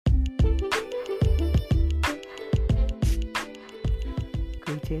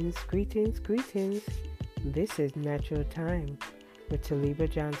Greetings. This is Natural Time with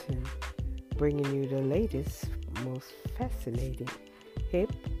Taliba Johnson, bringing you the latest, most fascinating, hip,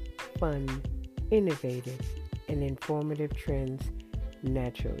 fun, innovative, and informative trends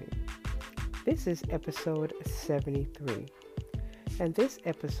naturally. This is episode 73, and this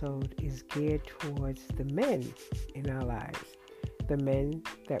episode is geared towards the men in our lives, the men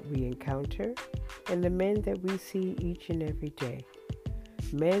that we encounter, and the men that we see each and every day.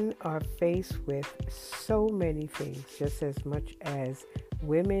 Men are faced with so many things, just as much as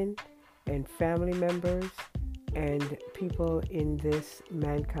women and family members and people in this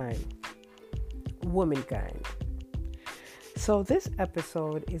womankind. So this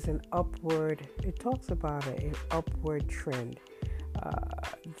episode is it talks about an upward trend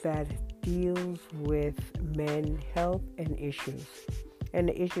that deals with men health and the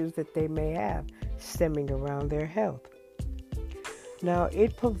issues that they may have stemming around their health. Now,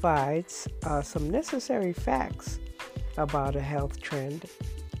 it provides some necessary facts about a health trend,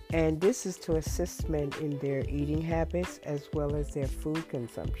 and this is to assist men in their eating habits as well as their food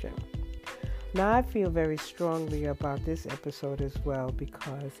consumption. Now, I feel very strongly about this episode as well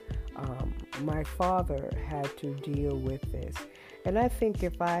because my father had to deal with this, and I think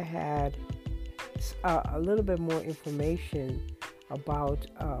if I had a little bit more information about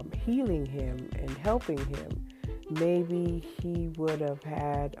healing him and helping him, maybe he would have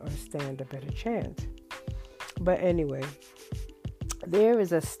had or stand a better chance. But anyway, there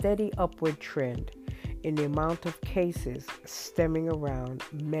is a steady upward trend in the amount of cases stemming around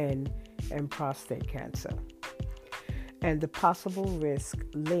men and prostate cancer and the possible risk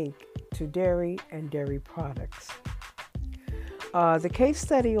linked to dairy and dairy products. The case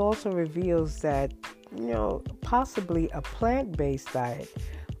study also reveals that, possibly a plant-based diet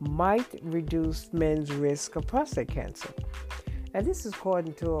might reduce men's risk of prostate cancer. And this is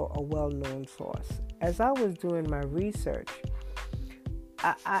according to a well-known source. As I was doing my research,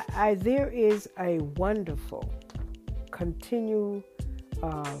 there is a wonderful, continual,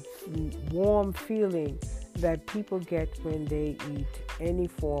 warm feeling that people get when they eat any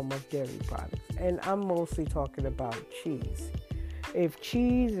form of dairy products. And I'm mostly talking about cheese. If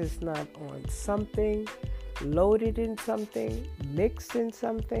cheese is not on something, loaded in something, mixed in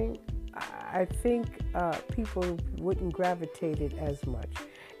something, I think people wouldn't gravitate it as much.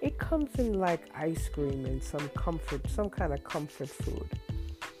 It comes in like ice cream and some kind of comfort food.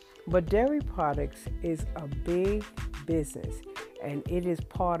 But dairy products is a big business, and it is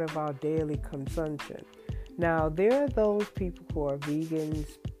part of our daily consumption. Now, there are those people who are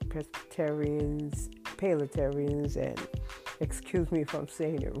vegans, pescatarians, paleotarians, and excuse me if I'm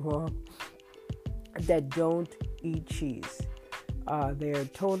saying it wrong, that don't eat cheese. They're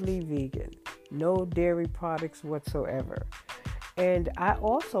totally vegan, no dairy products whatsoever. And I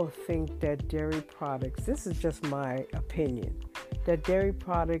also think that dairy products, this is just my opinion, that dairy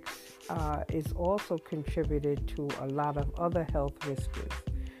products is also contributed to a lot of other health risks,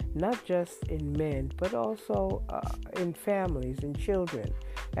 not just in men, but also in families and children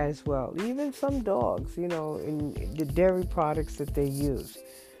as well. Even some dogs, in the dairy products that they use.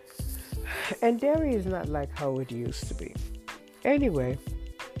 And dairy is not like how it used to be. Anyway,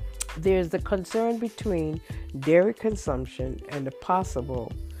 there's the concern between dairy consumption and the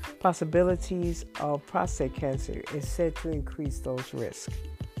possibilities of prostate cancer is said to increase those risks.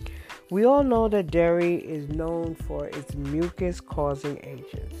 We all know that dairy is known for its mucus-causing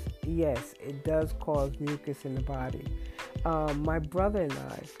agents. Yes, it does cause mucus in the body. My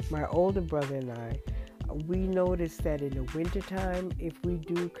older brother and I, we noticed that in the wintertime, if we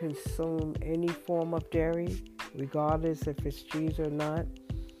do consume any form of dairy, regardless if it's cheese or not,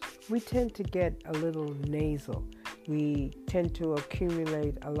 we tend to get a little nasal. We tend to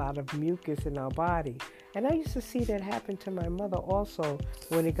accumulate a lot of mucus in our body. And I used to see that happen to my mother also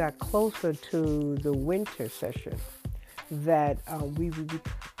when it got closer to the winter session, that we would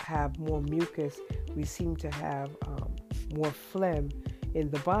have more mucus. We seem to have more phlegm in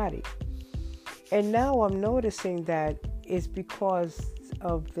the body. And now I'm noticing that it's because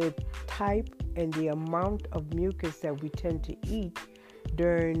of the type and the amount of mucus that we tend to eat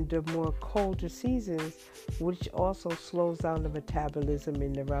during the more colder seasons, which also slows down the metabolism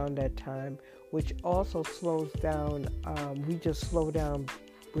in around that time, which also slows down, we just slow down,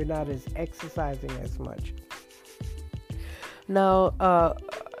 we're not as exercising as much. Now,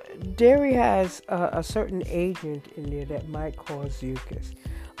 dairy has a certain agent in there that might cause mucus.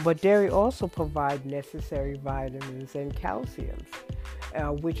 But dairy also provides necessary vitamins and calciums,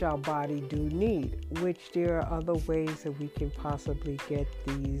 which our body do need, which there are other ways that we can possibly get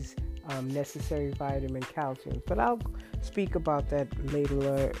these necessary vitamin calcium. But I'll speak about that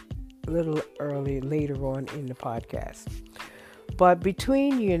later, later on in the podcast. But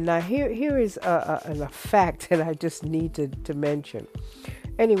between you and now, here is a fact that I just need to mention.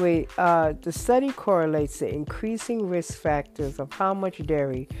 Anyway, the study correlates the increasing risk factors of how much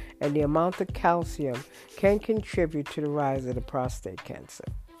dairy and the amount of calcium can contribute to the rise of the prostate cancer.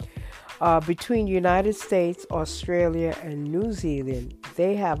 Between United States, Australia, and New Zealand,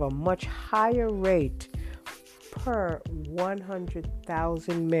 they have a much higher rate per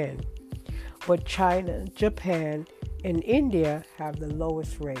 100,000 men. But China, Japan, and India have the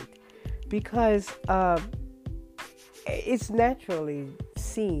lowest rate because it's naturally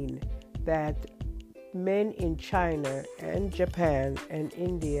seen that men in China and Japan and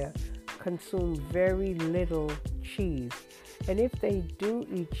India consume very little cheese. And if they do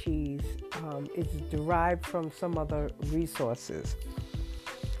eat cheese, it's derived from some other resources.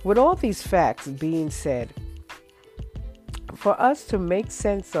 With all these facts being said, for us to make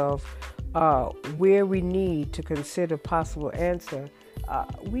sense of where we need to consider possible answer,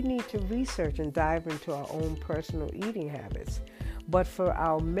 we need to research and dive into our own personal eating habits. But for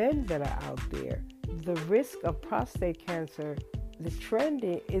our men that are out there, the risk of prostate cancer, the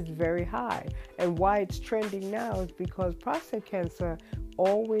trending is very high. And why it's trending now is because prostate cancer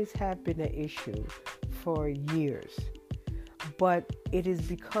always have been an issue for years. But it is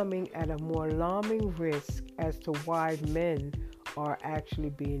becoming at a more alarming risk as to why men are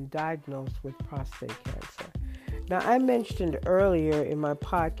actually being diagnosed with prostate cancer. Now, I mentioned earlier in my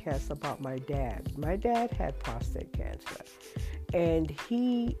podcast about my dad. My dad had prostate cancer, and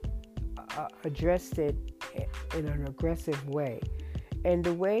he addressed it in an aggressive way. And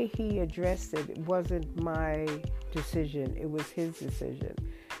the way he addressed it wasn't my decision, it was his decision.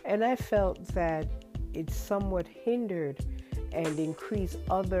 And I felt that it somewhat hindered and increased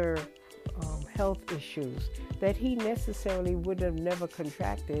other health issues that he necessarily would have never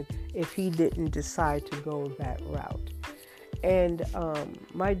contracted if he didn't decide to go that route. And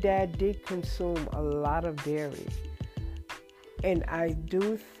my dad did consume a lot of dairy. And I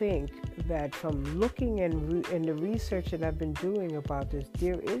do think that from looking in the research that I've been doing about this,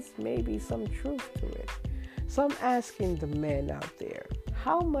 there is maybe some truth to it. So I'm asking the men out there,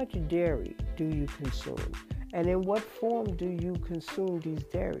 how much dairy do you consume? And in what form do you consume these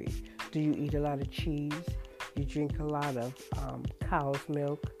dairies? Do you eat a lot of cheese? You drink a lot of cow's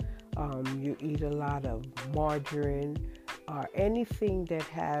milk? You eat a lot of margarine? Or anything that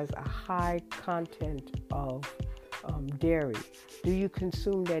has a high content of dairy? Do you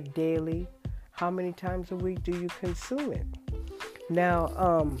consume that daily? How many times a week do you consume it? Now,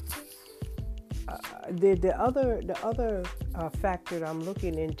 the other factor that I'm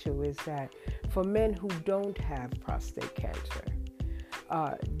looking into is that for men who don't have prostate cancer,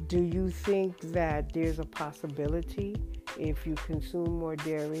 do you think that there's a possibility if you consume more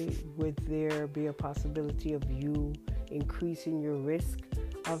dairy, would there be a possibility of you increasing your risk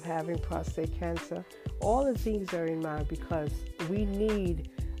of having prostate cancer? All the things are in mind because we need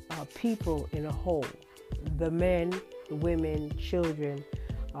people in a whole. The men, the women, children.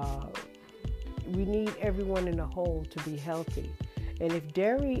 We need everyone in a whole to be healthy. And if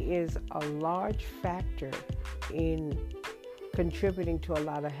dairy is a large factor in contributing to a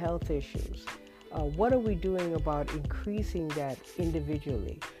lot of health issues, what are we doing about increasing that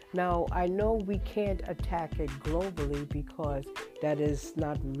individually? Now, I know we can't attack it globally because that is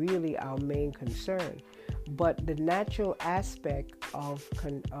not really our main concern. But the natural aspect of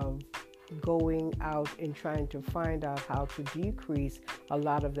going out and trying to find out how to decrease a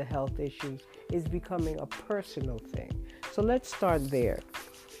lot of the health issues is becoming a personal thing. So let's start there.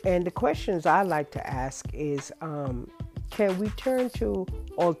 And the questions I like to ask is, can we turn to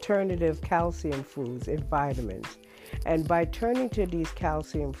alternative calcium foods and vitamins? And by turning to these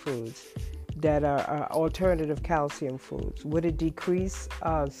calcium foods that are alternative calcium foods, would it decrease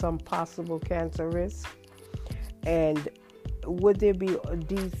some possible cancer risk? And would there be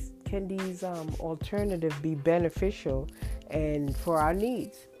can these alternatives be beneficial and for our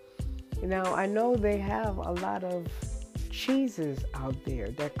needs? Now, I know they have a lot of cheeses out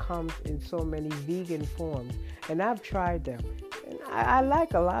there that comes in so many vegan forms, and I've tried them, and I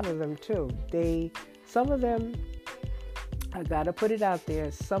like a lot of them too. Some of them, I gotta put it out there,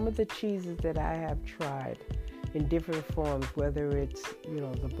 some of the cheeses that I have tried in different forms, whether it's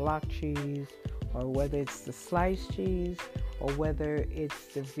the block cheese, or whether it's the sliced cheese, or whether it's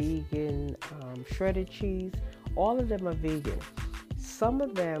the vegan shredded cheese, all of them are vegan. Some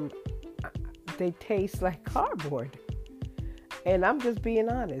of them, they taste like cardboard. And I'm just being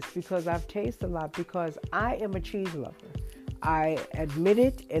honest because I've tasted a lot, because I am a cheese lover. I admit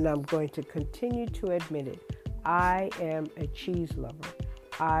it, and I'm going to continue to admit it. I am a cheese lover.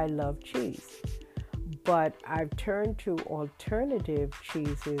 I love cheese. But I've turned to alternative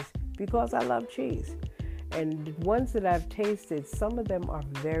cheeses because I love cheese. And the ones that I've tasted, some of them are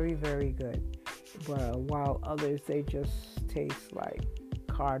very, very good. But while others, they just taste like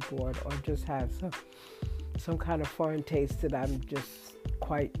cardboard or just have some kind of foreign taste that I'm just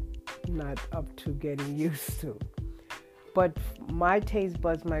quite not up to getting used to. But my taste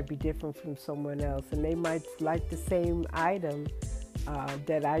buds might be different from someone else, and they might like the same item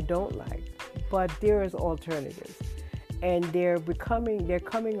that I don't like. But there is alternatives, and they're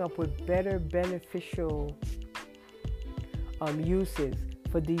coming up with better beneficial uses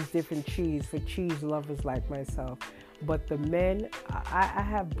for these different cheese, for cheese lovers like myself. But the men, I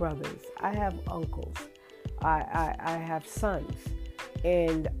have brothers, I have uncles, I have sons,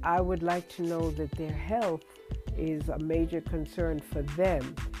 and I would like to know that their health is a major concern for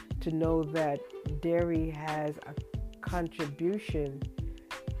them, to know that dairy has a contribution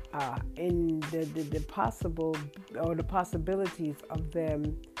in the possible or the possibilities of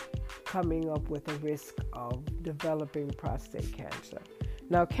them coming up with a risk of developing prostate cancer.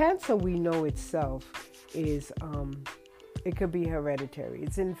 Now, cancer, we know itself is it could be hereditary.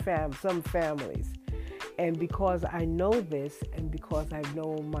 It's in some families, and because I know this, and because I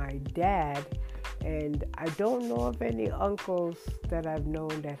know my dad, and I don't know of any uncles that I've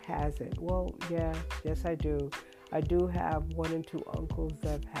known that has it. Well, yes, I do. I do have 1 and 2 uncles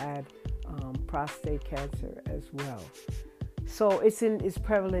that have had prostate cancer as well. So it's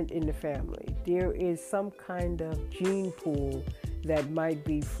prevalent in the family. There is some kind of gene pool that might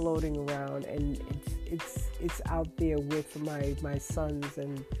be floating around, and it's out there with my sons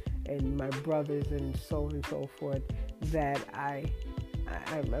and my brothers and so on and so forth, that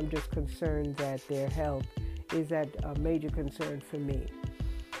I'm just concerned that their health is at a major concern for me.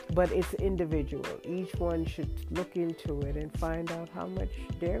 But it's individual. Each one should look into it and find out how much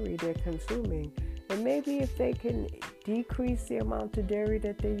dairy they're consuming. And maybe if they can decrease the amount of dairy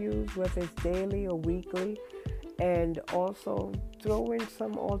that they use, whether it's daily or weekly, and also throw in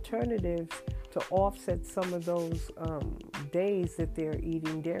some alternatives to offset some of those days that they're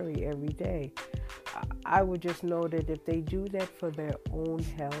eating dairy every day. I would just know that if they do that for their own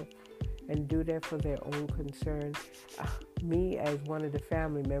health and do that for their own concerns, me as one of the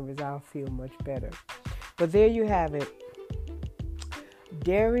family members, I'll feel much better. But there you have it.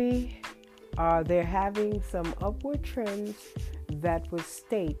 Dairy, they're having some upward trends that would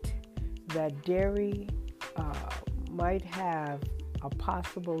state that dairy might have a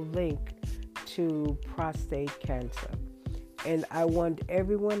possible link to prostate cancer. And I want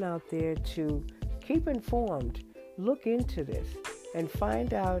everyone out there to keep informed, look into this, and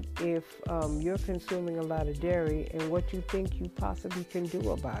find out if you're consuming a lot of dairy and what you think you possibly can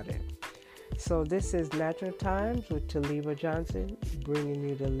do about it. So this is Natural Times with Taliba Johnson, bringing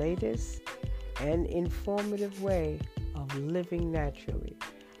you the latest and informative way of living naturally.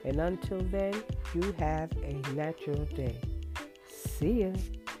 And until then, you have a natural day. See ya.